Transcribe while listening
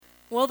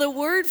Well, the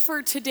word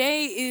for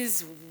today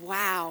is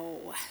wow.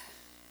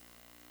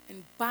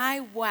 And by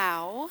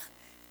wow,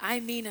 I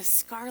mean a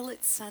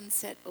scarlet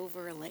sunset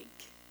over a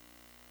lake,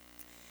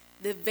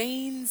 the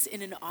veins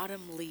in an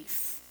autumn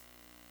leaf,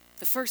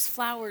 the first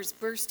flowers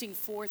bursting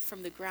forth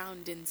from the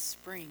ground in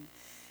spring,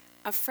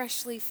 a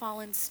freshly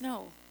fallen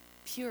snow,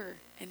 pure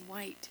and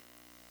white.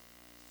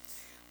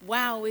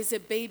 Wow is a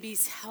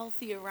baby's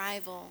healthy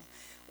arrival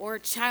or a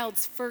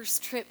child's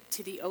first trip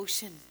to the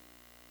ocean.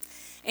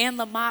 Anne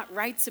Lamott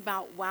writes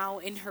about wow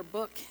in her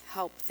book,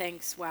 Help,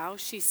 Thanks, Wow.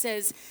 She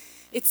says,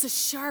 it's a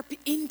sharp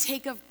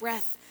intake of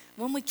breath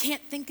when we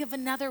can't think of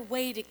another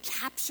way to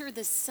capture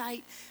the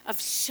sight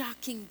of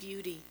shocking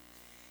beauty.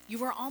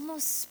 You are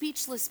almost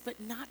speechless, but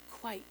not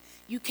quite.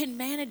 You can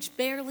manage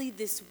barely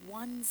this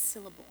one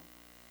syllable.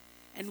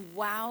 And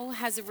wow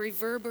has a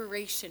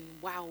reverberation.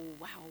 Wow,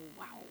 wow,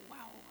 wow,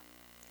 wow.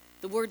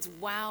 The words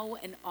wow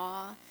and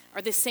awe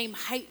are the same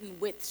height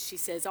and width, she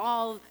says.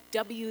 All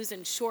W's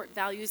and short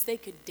values, they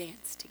could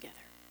dance together.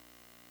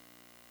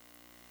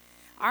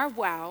 Our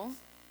wow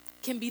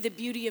can be the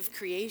beauty of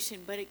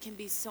creation, but it can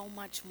be so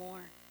much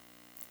more.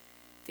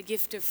 The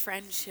gift of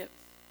friendship,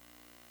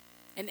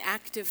 an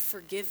act of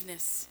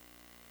forgiveness,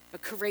 a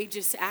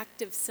courageous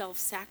act of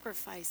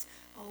self-sacrifice.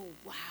 Oh,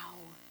 wow.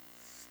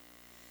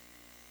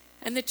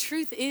 And the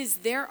truth is,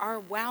 there are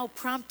wow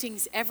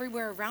promptings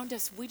everywhere around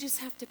us. We just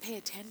have to pay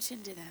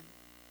attention to them.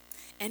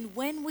 And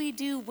when we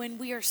do, when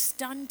we are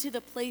stunned to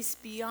the place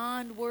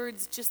beyond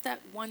words, just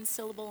that one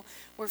syllable,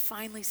 we're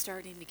finally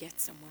starting to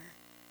get somewhere.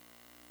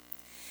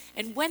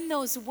 And when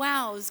those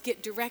wows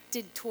get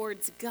directed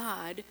towards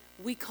God,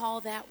 we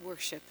call that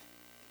worship.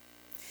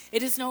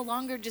 It is no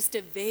longer just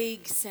a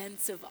vague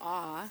sense of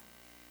awe,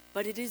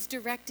 but it is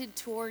directed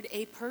toward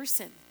a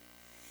person,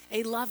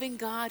 a loving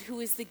God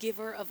who is the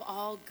giver of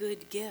all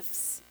good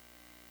gifts,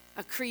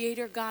 a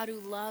creator God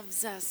who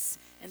loves us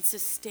and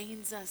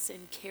sustains us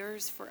and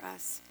cares for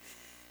us,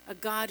 a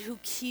God who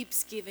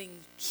keeps giving,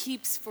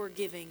 keeps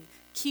forgiving,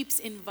 keeps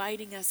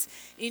inviting us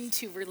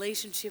into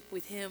relationship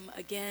with him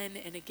again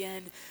and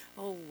again.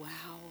 Oh,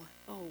 wow.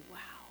 Oh,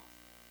 wow.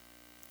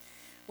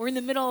 We're in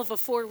the middle of a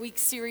 4-week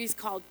series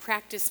called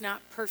Practice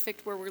Not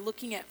Perfect, where we're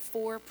looking at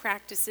 4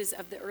 practices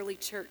of the early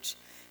church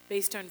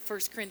based on 1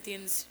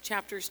 Corinthians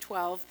chapters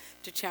 12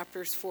 to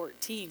chapters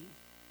 14.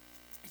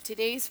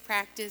 Today's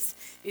practice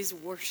is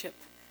worship,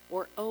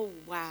 or oh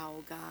wow,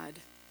 God.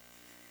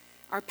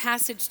 Our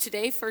passage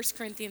today, 1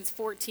 Corinthians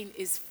 14,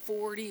 is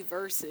 40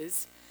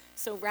 verses.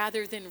 So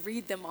rather than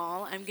read them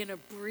all, I'm going to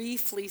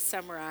briefly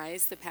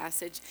summarize the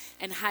passage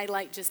and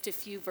highlight just a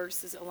few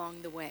verses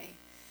along the way.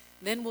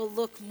 Then we'll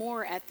look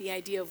more at the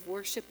idea of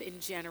worship in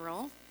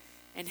general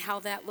and how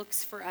that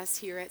looks for us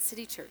here at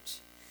City Church.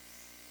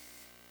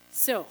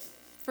 So,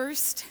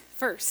 first,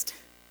 1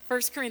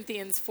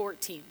 Corinthians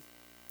 14.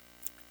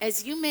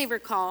 As you may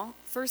recall,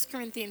 1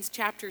 Corinthians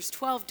chapters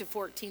 12 to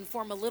 14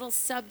 form a little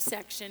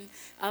subsection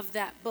of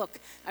that book,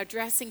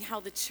 addressing how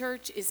the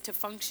church is to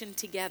function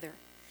together.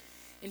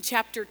 In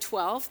chapter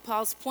 12,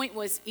 Paul's point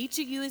was, each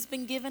of you has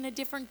been given a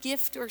different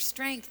gift or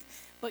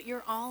strength, but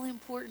you're all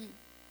important.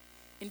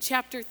 In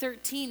chapter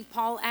 13,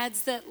 Paul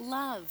adds that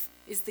love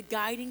is the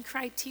guiding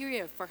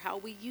criteria for how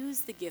we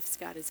use the gifts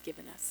God has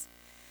given us.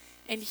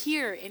 And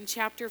here in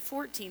chapter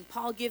 14,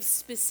 Paul gives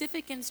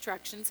specific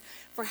instructions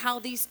for how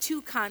these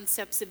two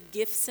concepts of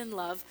gifts and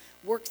love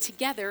work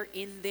together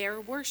in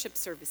their worship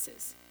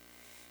services.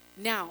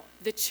 Now,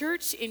 the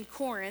church in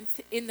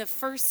Corinth in the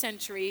first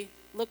century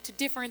looked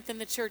different than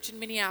the church in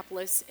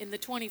Minneapolis in the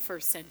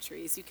 21st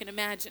century, as you can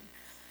imagine.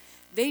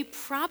 They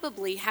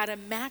probably had a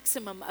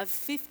maximum of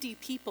 50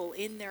 people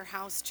in their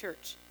house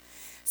church.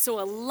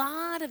 So a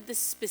lot of the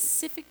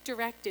specific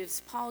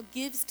directives Paul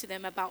gives to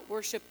them about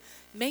worship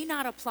may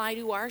not apply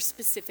to our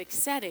specific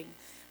setting,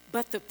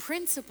 but the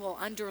principle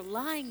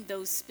underlying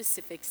those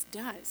specifics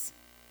does.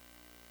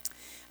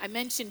 I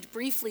mentioned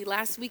briefly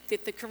last week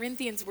that the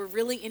Corinthians were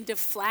really into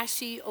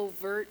flashy,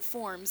 overt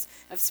forms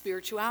of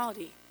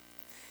spirituality.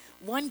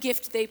 One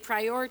gift they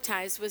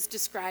prioritized was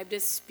described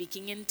as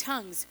speaking in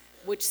tongues,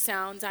 which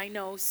sounds, I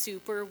know,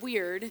 super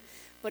weird,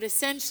 but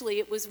essentially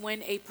it was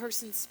when a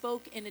person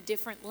spoke in a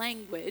different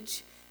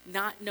language,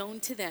 not known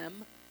to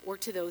them or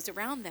to those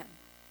around them.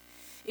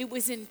 It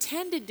was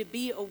intended to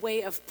be a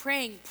way of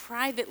praying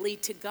privately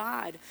to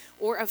God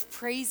or of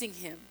praising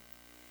him.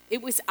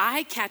 It was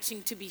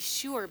eye-catching to be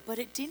sure, but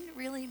it didn't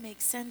really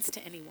make sense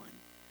to anyone.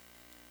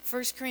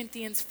 1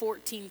 Corinthians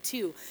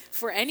 14:2,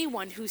 for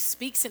anyone who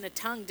speaks in a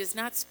tongue does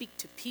not speak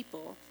to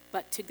people,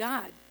 but to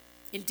God.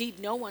 Indeed,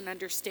 no one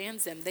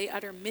understands them. They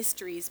utter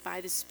mysteries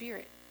by the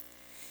Spirit.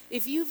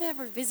 If you've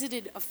ever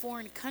visited a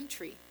foreign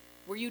country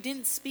where you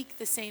didn't speak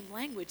the same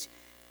language,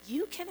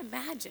 you can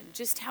imagine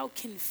just how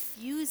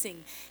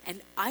confusing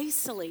and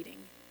isolating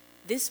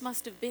this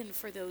must have been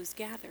for those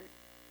gathered.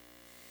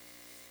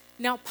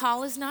 Now,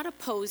 Paul is not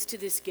opposed to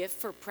this gift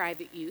for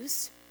private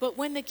use, but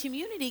when the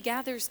community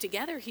gathers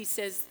together, he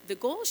says the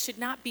goal should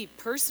not be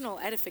personal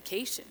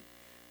edification,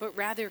 but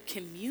rather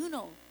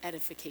communal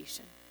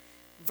edification.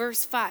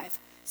 Verse 5,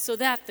 so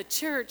that the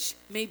church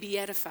may be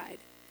edified.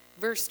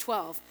 verse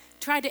 12,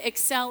 try to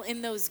excel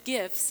in those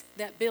gifts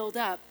that build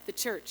up the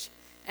church.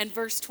 And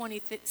verse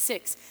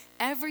 26,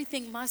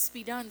 everything must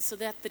be done so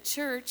that the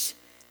church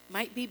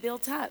might be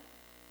built up.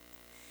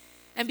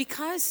 And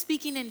because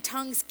speaking in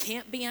tongues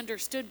can't be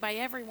understood by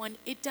everyone,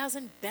 it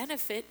doesn't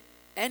benefit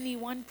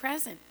anyone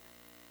present.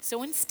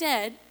 So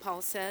instead,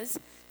 Paul says,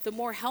 the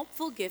more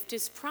helpful gift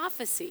is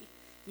prophecy,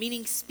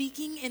 meaning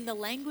speaking in the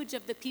language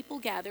of the people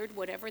gathered,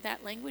 whatever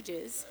that language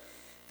is,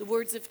 the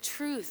words of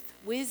truth,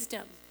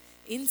 wisdom,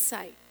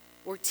 insight,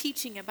 or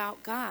teaching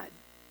about God.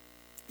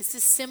 This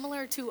is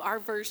similar to our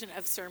version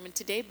of sermon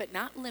today, but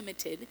not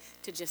limited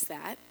to just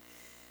that.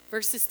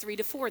 Verses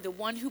 3-4, the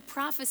one who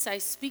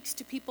prophesies speaks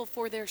to people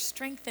for their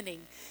strengthening,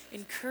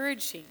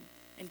 encouraging,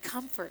 and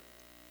comfort.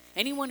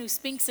 Anyone who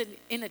speaks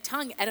in a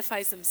tongue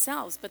edifies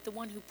themselves, but the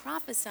one who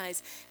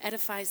prophesies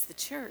edifies the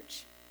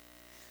church.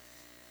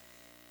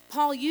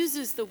 Paul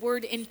uses the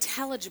word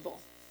intelligible.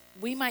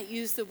 We might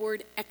use the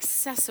word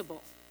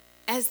accessible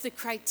as the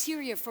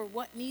criteria for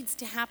what needs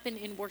to happen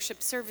in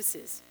worship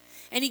services.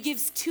 And he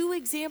gives two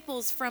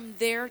examples from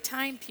their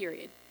time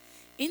period.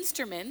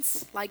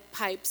 Instruments, like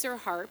pipes or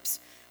harps,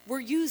 were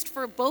used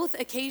for both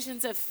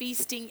occasions of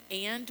feasting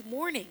and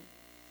mourning.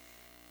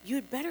 You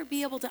had better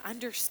be able to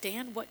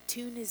understand what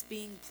tune is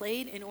being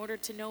played in order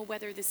to know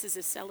whether this is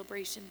a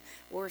celebration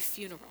or a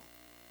funeral.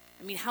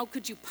 I mean, how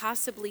could you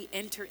possibly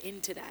enter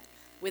into that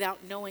without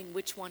knowing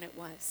which one it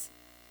was?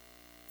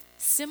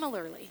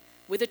 Similarly,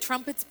 with a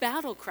trumpet's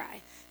battle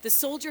cry, the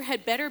soldier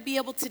had better be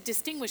able to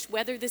distinguish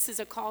whether this is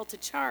a call to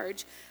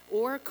charge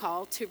or a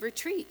call to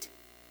retreat.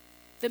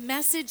 The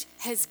message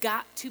has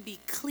got to be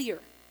clear,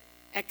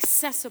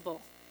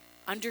 accessible,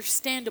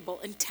 understandable,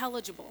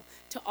 intelligible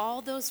to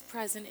all those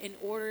present in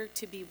order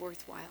to be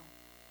worthwhile.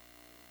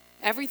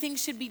 Everything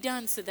should be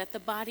done so that the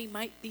body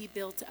might be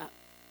built up.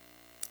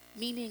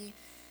 Meaning,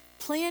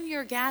 plan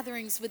your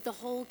gatherings with the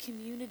whole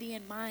community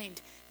in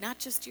mind, not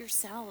just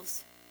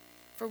yourselves.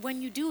 For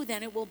when you do,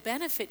 then it will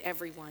benefit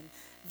everyone,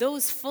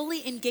 those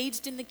fully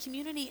engaged in the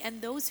community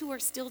and those who are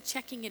still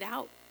checking it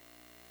out.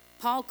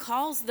 Paul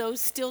calls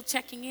those still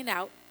checking it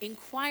out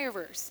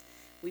inquirers.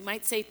 We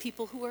might say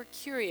people who are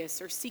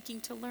curious or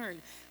seeking to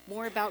learn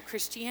more about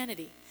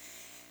Christianity.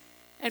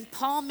 And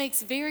Paul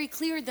makes very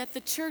clear that the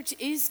church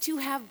is to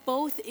have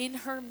both in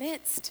her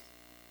midst.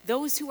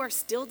 Those who are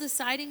still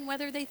deciding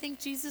whether they think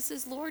Jesus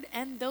is Lord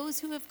and those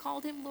who have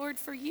called him Lord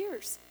for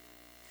years.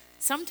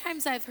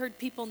 Sometimes I've heard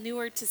people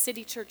newer to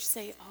City Church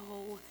say,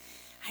 oh,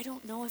 I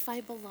don't know if I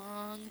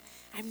belong.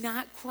 I'm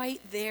not quite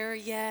there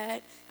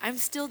yet. I'm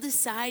still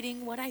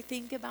deciding what I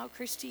think about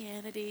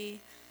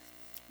Christianity.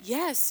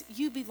 Yes,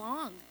 you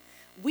belong.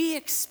 We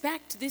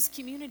expect this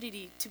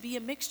community to be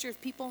a mixture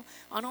of people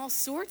on all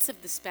sorts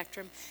of the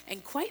spectrum.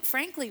 And quite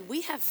frankly,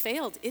 we have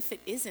failed if it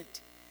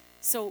isn't.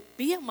 So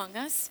be among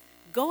us.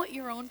 Go at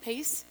your own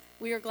pace.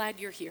 We are glad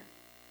you're here.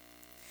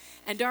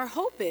 And our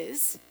hope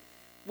is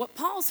what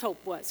Paul's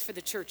hope was for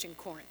the church in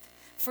Corinth.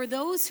 For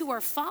those who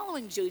are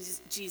following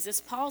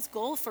Jesus, Paul's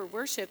goal for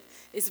worship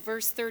is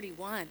verse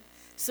 31,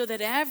 so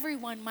that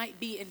everyone might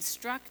be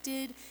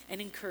instructed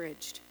and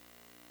encouraged.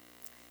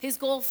 His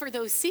goal for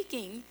those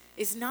seeking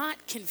is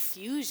not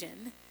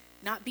confusion,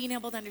 not being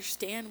able to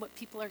understand what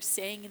people are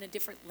saying in a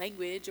different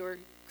language or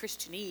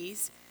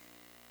Christianese,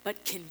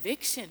 but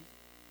conviction.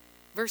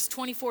 Verse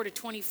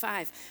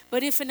 24-25,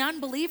 but if an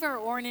unbeliever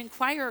or an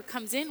inquirer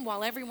comes in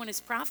while everyone is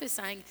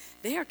prophesying,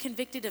 they are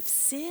convicted of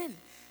sin.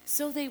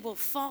 So they will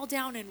fall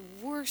down and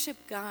worship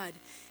God,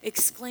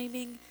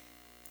 exclaiming,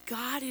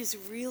 God is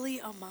really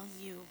among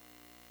you.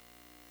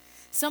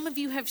 Some of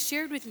you have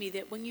shared with me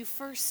that when you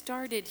first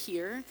started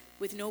here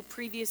with no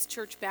previous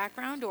church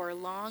background or a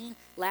long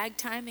lag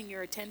time in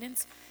your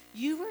attendance,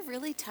 you were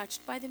really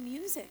touched by the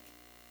music,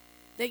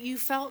 that you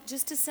felt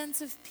just a sense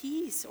of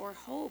peace or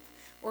hope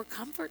or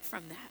comfort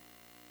from that.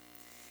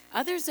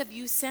 Others of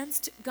you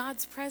sensed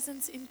God's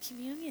presence in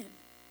communion.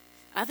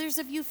 Others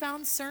of you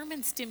found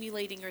sermons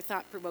stimulating or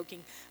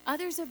thought-provoking.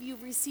 Others of you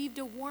received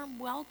a warm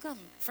welcome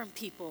from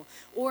people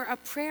or a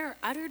prayer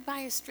uttered by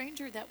a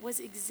stranger that was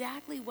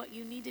exactly what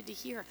you needed to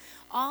hear.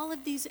 All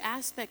of these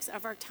aspects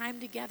of our time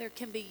together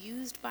can be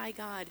used by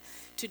God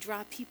to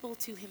draw people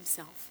to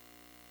himself.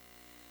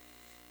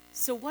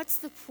 So what's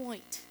the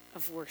point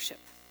of worship?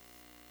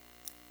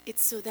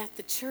 It's so that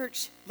the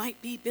church might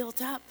be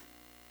built up.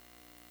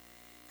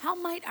 How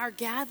might our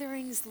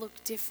gatherings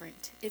look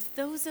different if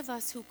those of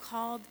us who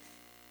called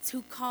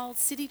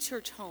City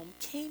Church home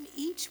came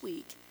each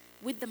week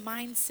with the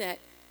mindset,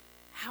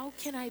 how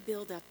can I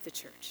build up the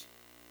church?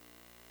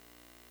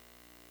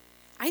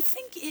 I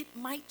think it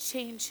might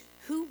change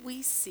who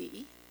we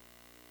see,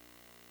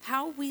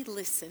 how we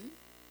listen,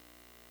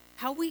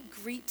 how we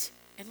greet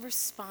and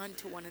respond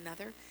to one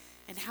another,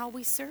 and how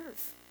we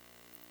serve.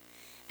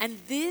 And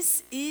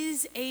this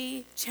is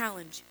a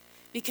challenge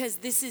because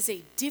this is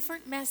a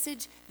different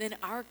message than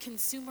our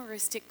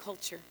consumeristic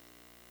culture.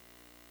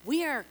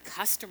 We are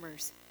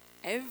customers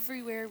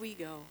everywhere we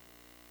go.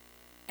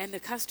 And the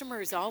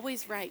customer is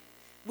always right.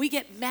 We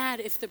get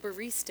mad if the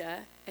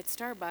barista at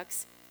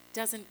Starbucks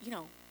doesn't,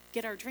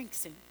 get our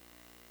drinks in.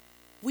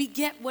 We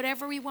get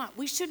whatever we want.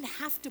 We shouldn't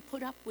have to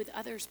put up with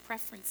others'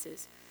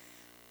 preferences.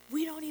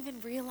 We don't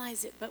even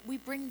realize it, but we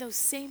bring those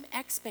same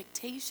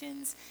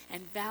expectations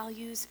and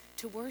values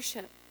to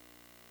worship.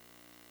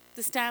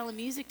 The style of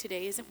music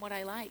today isn't what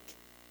I like.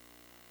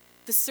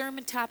 The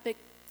sermon topic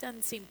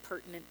doesn't seem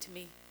pertinent to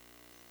me.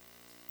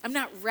 I'm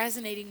not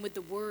resonating with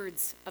the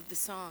words of the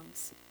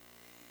songs.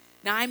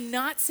 Now, I'm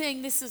not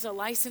saying this is a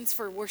license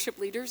for worship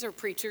leaders or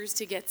preachers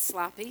to get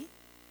sloppy.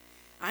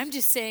 I'm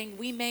just saying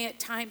we may at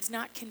times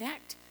not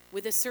connect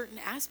with a certain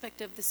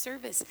aspect of the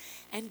service.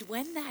 And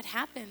when that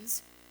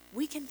happens,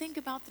 we can think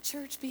about the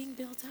church being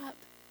built up.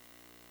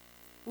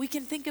 We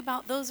can think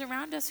about those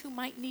around us who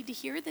might need to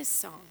hear this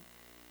song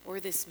or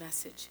this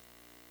message.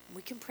 And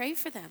we can pray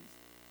for them.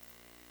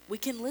 We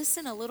can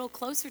listen a little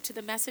closer to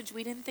the message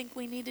we didn't think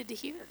we needed to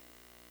hear.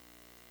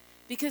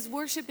 Because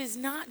worship is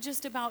not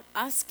just about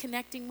us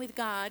connecting with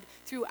God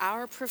through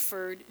our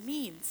preferred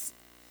means.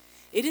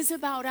 It is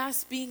about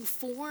us being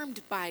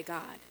formed by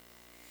God.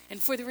 And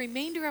for the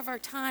remainder of our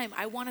time,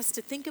 I want us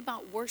to think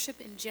about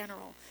worship in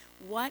general,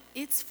 what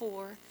it's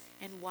for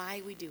and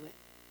why we do it.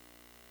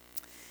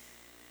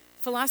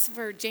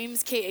 Philosopher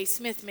James K.A.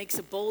 Smith makes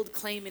a bold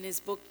claim in his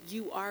book,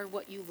 You Are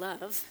What You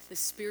Love, The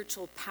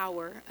Spiritual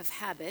Power of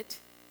Habit.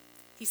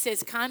 He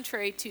says,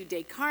 contrary to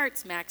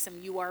Descartes'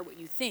 maxim, you are what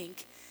you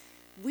think,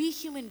 we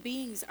human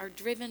beings are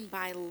driven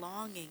by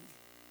longing,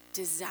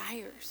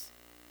 desires.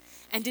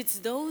 And it's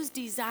those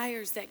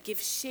desires that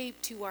give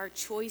shape to our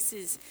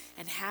choices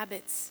and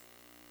habits.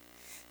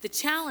 The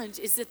challenge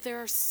is that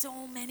there are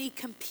so many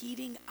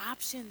competing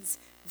options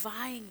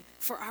vying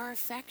for our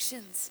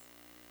affections.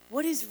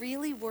 What is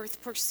really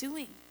worth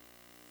pursuing?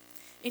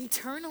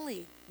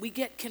 Internally, we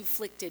get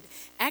conflicted.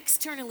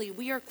 Externally,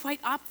 we are quite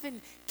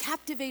often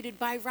captivated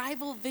by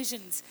rival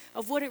visions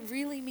of what it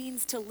really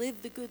means to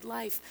live the good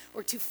life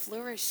or to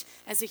flourish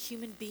as a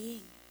human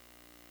being.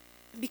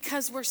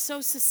 Because we're so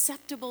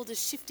susceptible to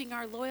shifting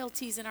our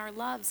loyalties and our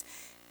loves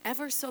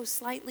ever so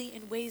slightly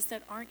in ways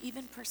that aren't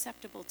even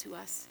perceptible to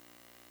us.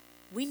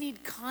 We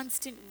need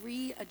constant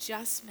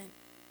readjustment.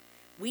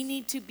 We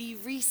need to be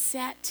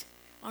reset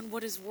on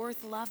what is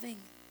worth loving.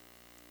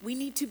 We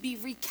need to be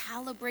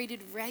recalibrated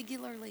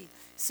regularly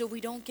so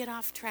we don't get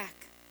off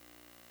track.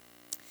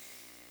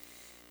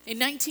 In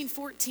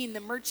 1914, the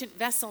merchant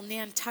vessel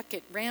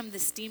Nantucket rammed the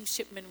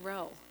steamship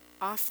Monroe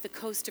off the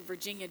coast of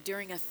Virginia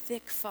during a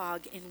thick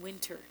fog in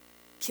winter,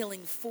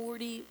 killing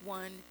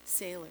 41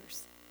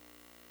 sailors.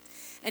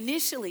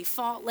 Initially,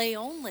 fault lay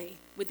only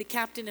with the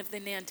captain of the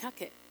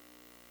Nantucket.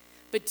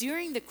 But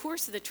during the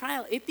course of the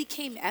trial, it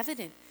became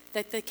evident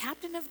that the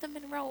captain of the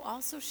Monroe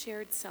also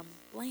shared some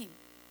blame.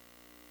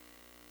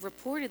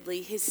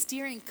 Reportedly, his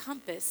steering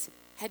compass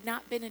had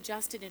not been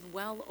adjusted in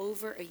well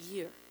over a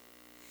year.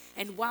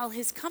 And while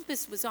his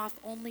compass was off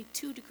only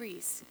 2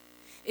 degrees,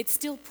 it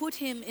still put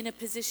him in a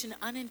position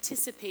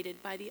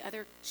unanticipated by the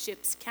other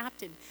ship's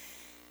captain.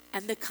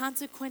 And the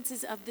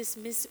consequences of this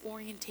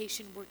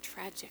misorientation were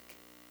tragic.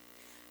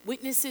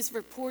 Witnesses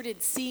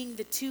reported seeing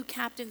the 2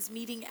 captains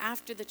meeting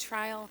after the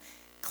trial,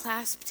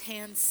 clasped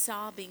hands,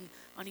 sobbing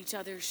on each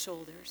other's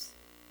shoulders.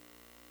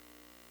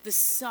 The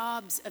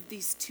sobs of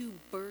these 2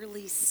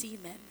 burly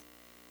seamen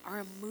are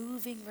a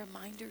moving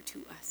reminder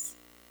to us.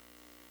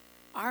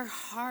 Our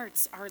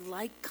hearts are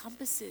like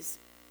compasses,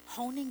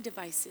 honing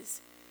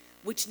devices,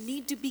 which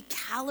need to be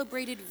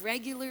calibrated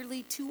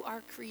regularly to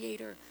our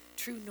Creator,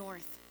 true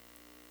north.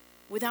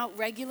 Without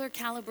regular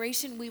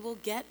calibration, we will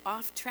get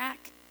off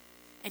track,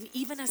 and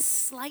even a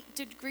slight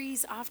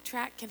degrees off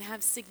track can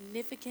have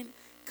significant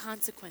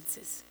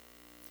consequences.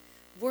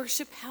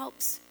 Worship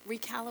helps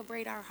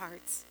recalibrate our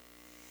hearts.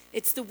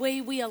 It's the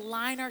way we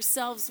align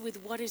ourselves with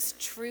what is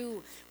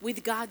true,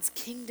 with God's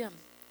kingdom.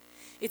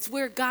 It's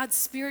where God's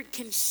Spirit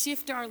can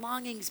shift our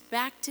longings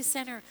back to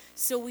center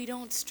so we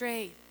don't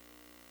stray.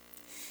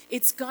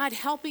 It's God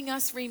helping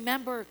us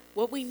remember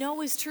what we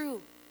know is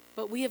true,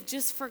 but we have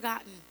just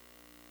forgotten.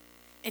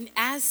 And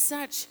as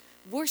such,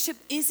 worship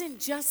isn't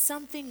just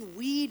something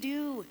we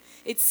do.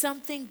 It's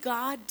something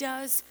God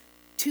does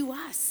to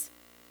us.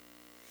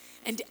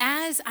 And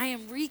as I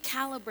am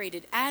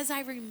recalibrated, as I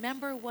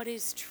remember what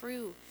is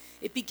true,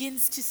 it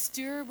begins to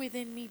stir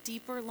within me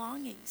deeper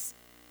longings.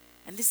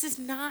 And this is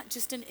not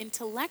just an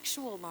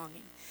intellectual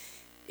longing.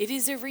 It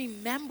is a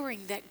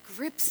remembering that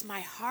grips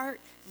my heart,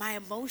 my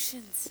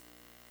emotions.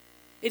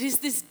 It is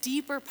this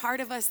deeper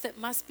part of us that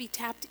must be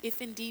tapped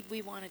if indeed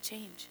we want to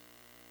change.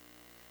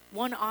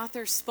 One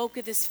author spoke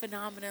of this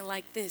phenomenon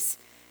like this: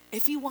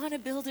 if you want to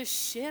build a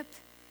ship,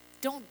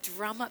 don't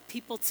drum up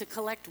people to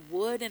collect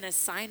wood and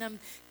assign them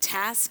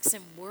tasks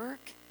and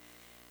work.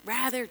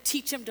 Rather,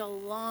 teach them to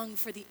long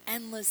for the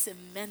endless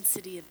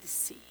immensity of the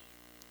sea.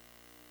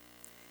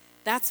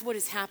 That's what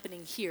is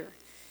happening here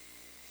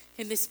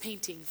in this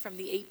painting from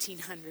the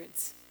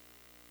 1800s.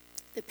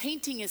 The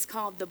painting is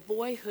called The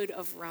Boyhood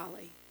of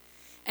Raleigh,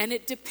 and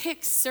it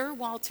depicts Sir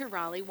Walter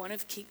Raleigh, one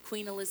of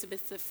Queen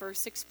Elizabeth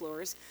I's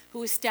explorers,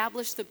 who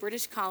established the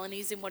British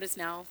colonies in what is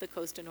now the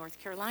coast of North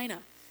Carolina.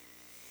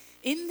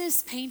 In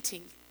this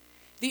painting,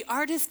 The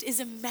artist is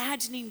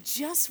imagining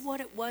just what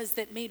it was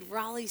that made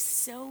Raleigh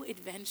so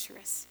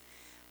adventurous,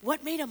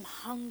 what made him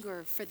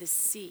hunger for the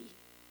sea.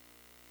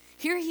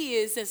 Here he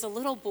is as a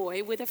little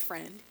boy with a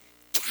friend,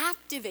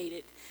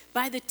 captivated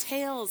by the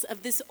tales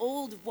of this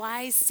old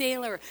wise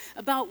sailor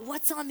about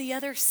what's on the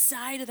other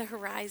side of the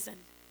horizon.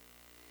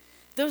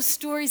 Those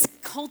stories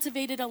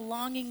cultivated a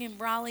longing in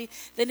Raleigh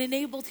that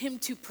enabled him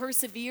to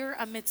persevere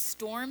amidst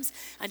storms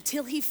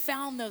until he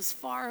found those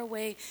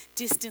faraway,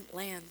 distant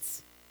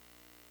lands.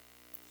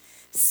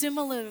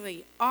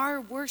 Similarly, our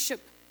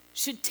worship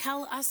should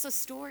tell us a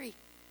story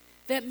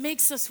that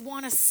makes us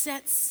want to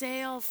set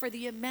sail for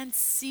the immense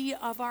sea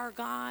of our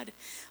God,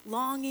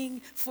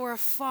 longing for a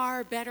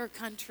far better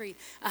country,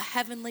 a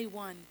heavenly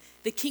one,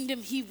 the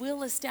kingdom he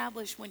will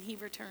establish when he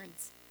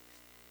returns.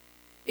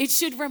 It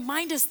should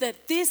remind us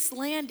that this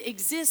land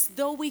exists,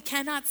 though we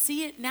cannot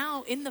see it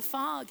now in the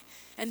fog,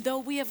 and though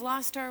we have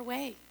lost our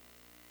way.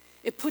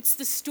 It puts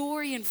the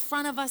story in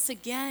front of us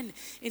again,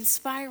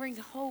 inspiring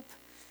hope,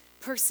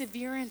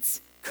 perseverance,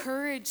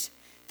 courage.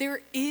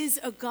 There is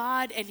a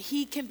God, and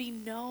he can be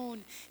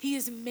known. He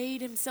has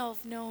made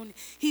himself known.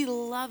 He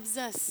loves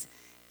us.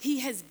 He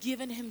has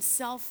given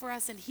himself for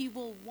us, and he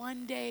will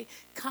one day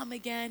come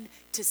again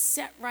to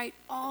set right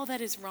all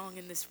that is wrong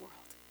in this world.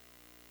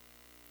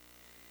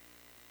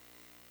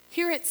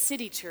 Here at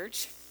City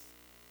Church,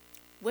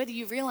 whether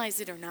you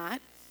realize it or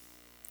not,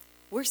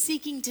 we're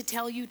seeking to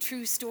tell you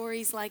true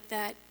stories like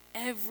that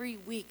every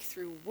week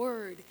through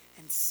word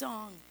and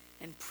song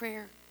and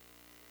prayer.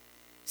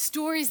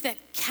 Stories that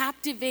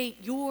captivate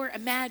your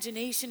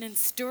imagination and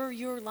stir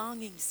your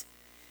longings.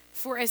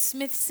 For as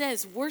Smith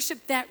says,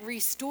 worship that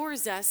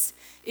restores us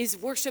is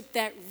worship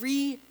that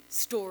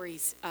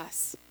re-stories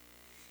us.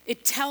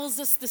 It tells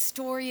us the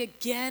story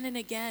again and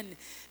again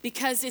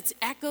because its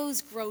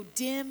echoes grow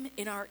dim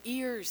in our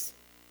ears.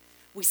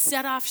 We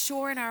set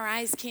offshore and our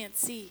eyes can't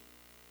see.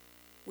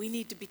 We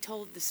need to be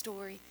told the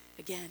story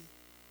again.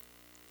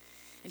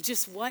 And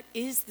just what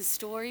is the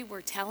story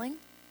we're telling?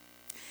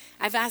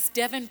 I've asked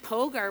Devin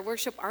Pogue, our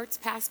worship arts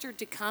pastor,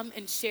 to come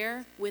and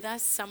share with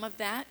us some of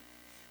that.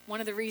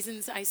 One of the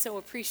reasons I so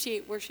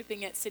appreciate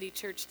worshiping at City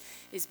Church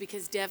is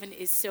because Devin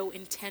is so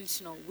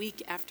intentional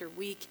week after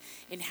week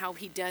in how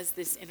he does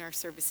this in our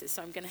services.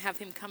 So I'm going to have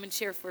him come and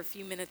share for a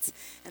few minutes,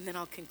 and then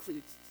I'll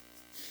conclude.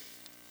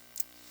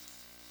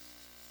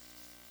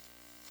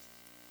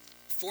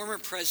 Former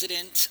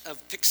president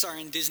of Pixar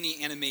and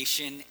Disney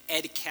Animation,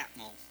 Ed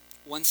Catmull,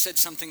 once said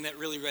something that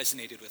really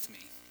resonated with me.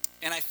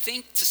 And I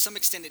think to some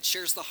extent it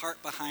shares the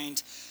heart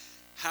behind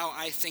how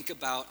I think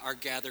about our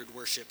gathered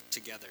worship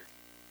together.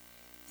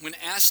 When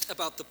asked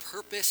about the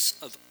purpose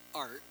of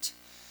art,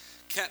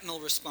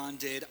 Catmull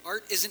responded,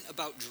 "Art isn't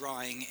about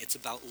drawing, it's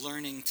about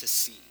learning to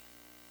see."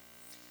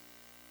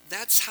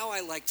 That's how I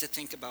like to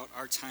think about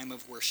our time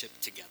of worship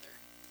together.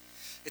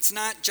 It's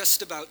not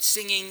just about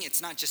singing,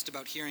 it's not just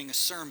about hearing a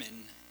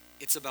sermon,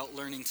 it's about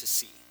learning to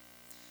see.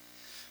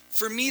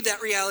 For me,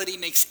 that reality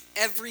makes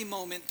every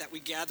moment that we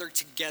gather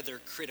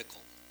together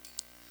critical.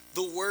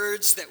 The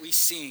words that we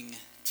sing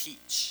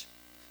teach.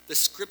 The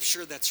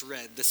scripture that's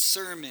read, the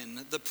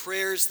sermon, the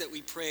prayers that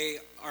we pray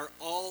are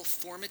all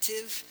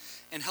formative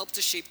and help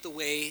to shape the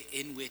way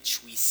in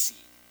which we see.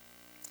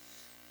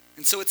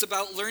 And so it's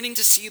about learning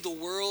to see the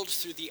world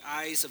through the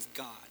eyes of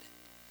God.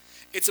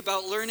 It's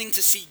about learning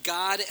to see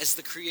God as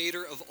the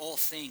creator of all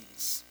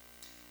things.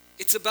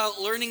 It's about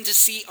learning to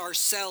see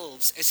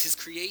ourselves as his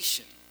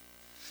creation.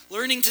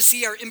 Learning to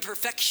see our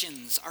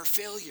imperfections, our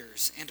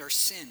failures, and our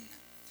sin.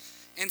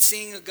 And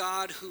seeing a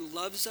God who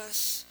loves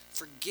us,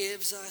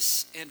 forgives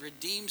us, and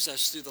redeems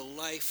us through the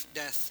life,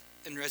 death,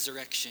 and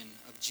resurrection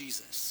of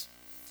Jesus.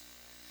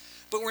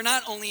 But we're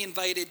not only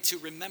invited to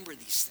remember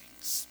these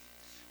things,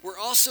 we're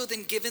also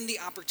then given the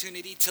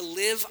opportunity to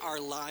live our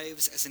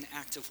lives as an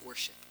act of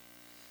worship,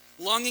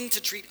 longing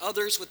to treat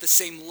others with the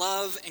same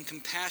love and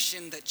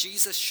compassion that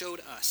Jesus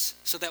showed us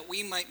so that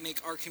we might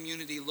make our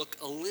community look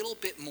a little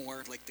bit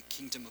more like the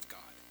kingdom of God.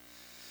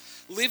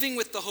 Living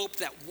with the hope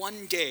that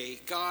one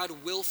day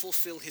God will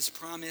fulfill his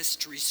promise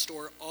to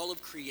restore all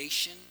of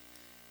creation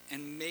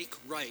and make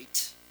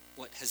right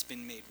what has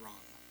been made wrong.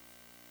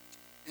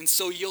 And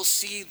so you'll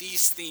see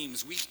these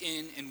themes week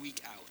in and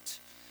week out.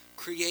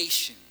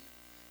 Creation,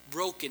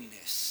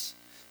 brokenness,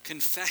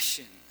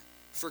 confession,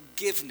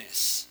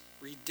 forgiveness,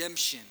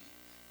 redemption,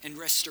 and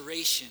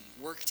restoration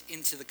worked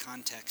into the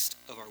context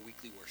of our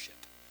weekly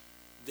worship.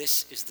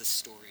 This is the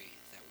story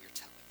that we're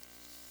telling.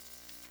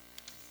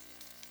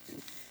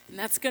 And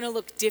that's going to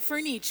look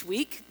different each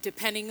week,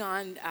 depending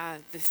on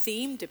the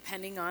theme,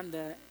 depending on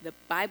the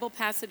Bible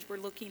passage we're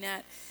looking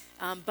at.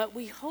 But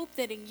we hope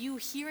that in you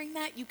hearing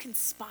that, you can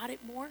spot it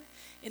more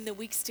in the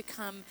weeks to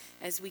come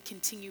as we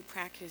continue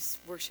practice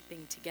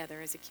worshiping together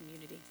as a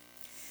community.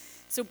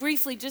 So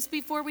briefly, just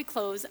before we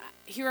close,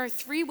 here are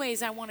 3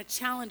 ways I want to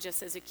challenge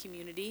us as a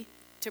community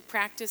to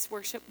practice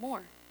worship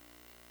more.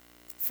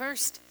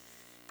 First,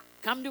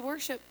 come to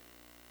worship.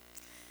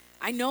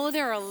 I know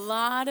there are a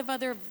lot of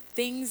other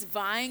things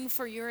vying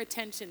for your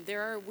attention.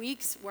 There are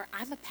weeks where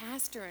I'm a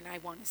pastor and I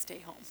want to stay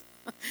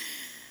home.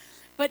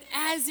 But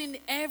as in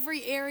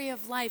every area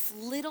of life,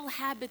 little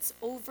habits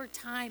over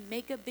time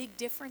make a big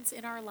difference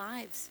in our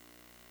lives.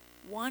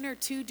 1 or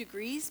 2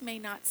 degrees may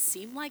not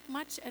seem like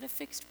much at a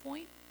fixed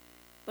point,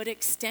 but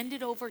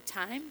extended over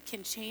time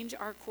can change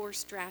our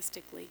course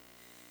drastically.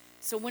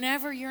 So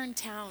whenever you're in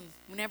town,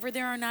 whenever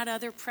there are not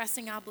other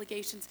pressing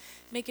obligations,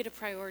 make it a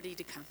priority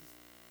to come.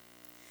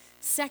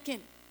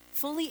 Second,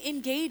 fully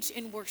engage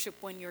in worship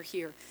when you're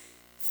here.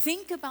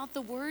 Think about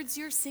the words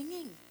you're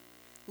singing.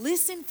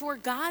 Listen for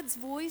God's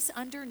voice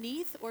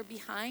underneath or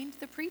behind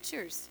the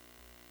preachers.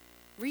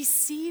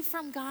 Receive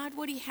from God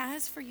what he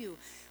has for you.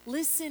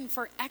 Listen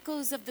for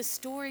echoes of the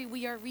story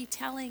we are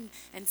retelling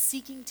and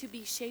seeking to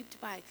be shaped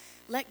by.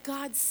 Let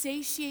God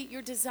satiate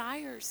your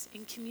desires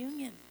in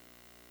communion.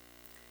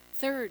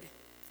 Third,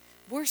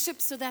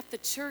 worship so that the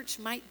church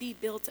might be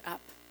built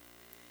up.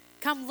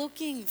 Come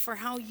looking for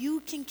how you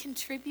can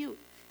contribute,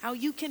 how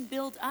you can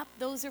build up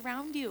those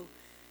around you.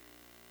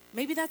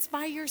 Maybe that's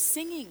by your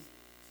singing.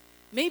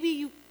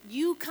 Maybe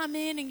you come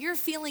in and you're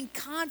feeling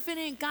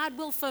confident God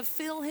will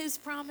fulfill his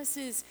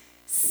promises.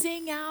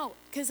 Sing out,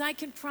 because I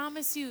can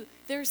promise you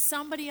there's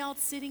somebody else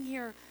sitting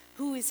here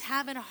who is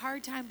having a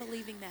hard time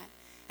believing that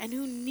and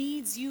who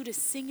needs you to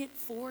sing it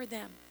for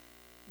them,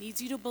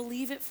 needs you to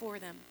believe it for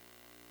them.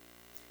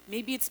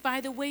 Maybe it's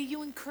by the way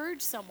you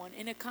encourage someone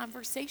in a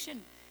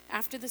conversation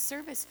after the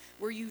service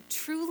where you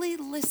truly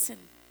listen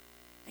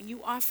and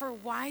you offer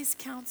wise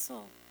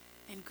counsel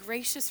and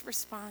gracious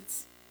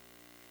response.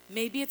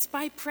 Maybe it's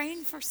by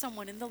praying for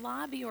someone in the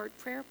lobby or at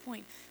prayer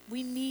point.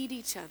 We need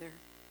each other.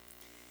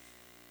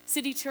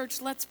 City Church,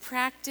 let's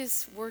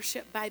practice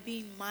worship by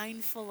being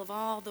mindful of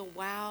all the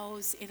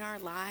wows in our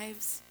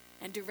lives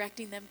and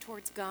directing them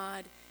towards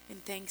God in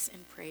thanks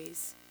and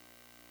praise.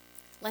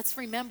 Let's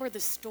remember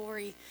the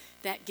story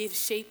that gives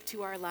shape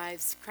to our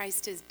lives.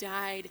 Christ has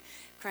died,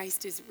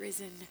 Christ is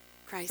risen,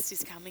 Christ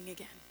is coming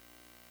again.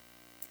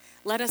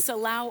 Let us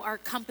allow our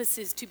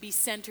compasses to be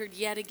centered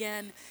yet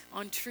again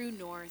on true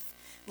north.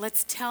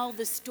 Let's tell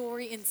the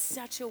story in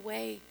such a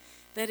way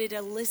that it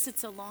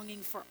elicits a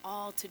longing for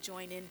all to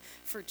join in,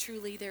 for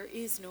truly there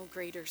is no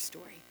greater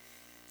story.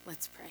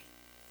 Let's pray.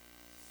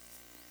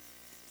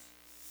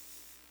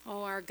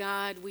 Oh, our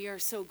God, we are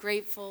so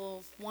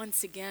grateful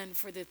once again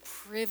for the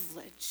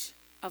privilege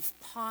of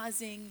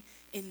pausing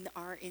in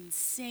our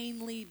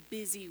insanely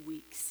busy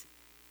weeks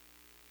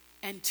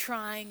and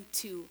trying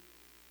to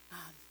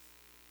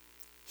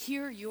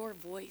hear your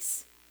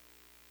voice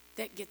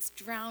that gets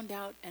drowned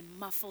out and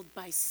muffled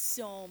by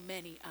so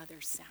many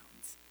other sounds.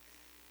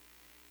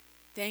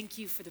 Thank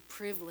you for the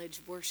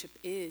privilege worship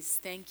is.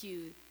 Thank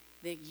you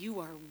that you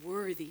are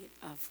worthy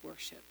of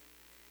worship.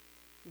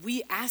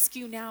 We ask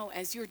you now,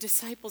 as your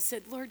disciples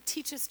said, Lord,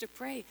 teach us to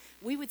pray.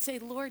 We would say,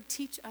 Lord,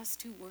 teach us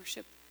to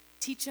worship.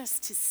 Teach us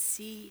to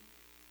see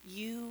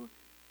you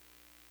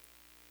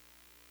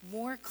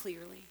more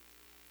clearly,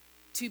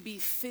 to be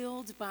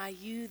filled by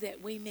you,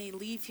 that we may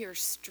leave here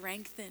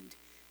strengthened,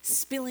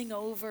 spilling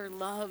over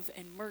love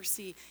and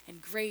mercy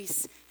and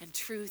grace and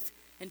truth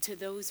into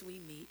those we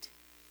meet,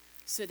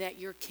 so that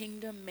your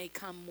kingdom may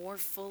come more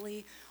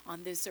fully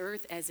on this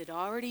earth as it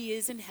already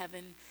is in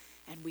heaven,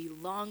 and we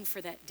long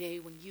for that day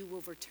when you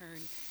will return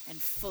and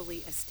fully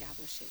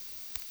establish it.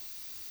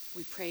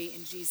 We pray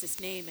in Jesus'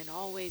 name and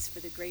always for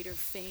the greater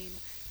fame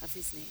of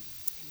his name.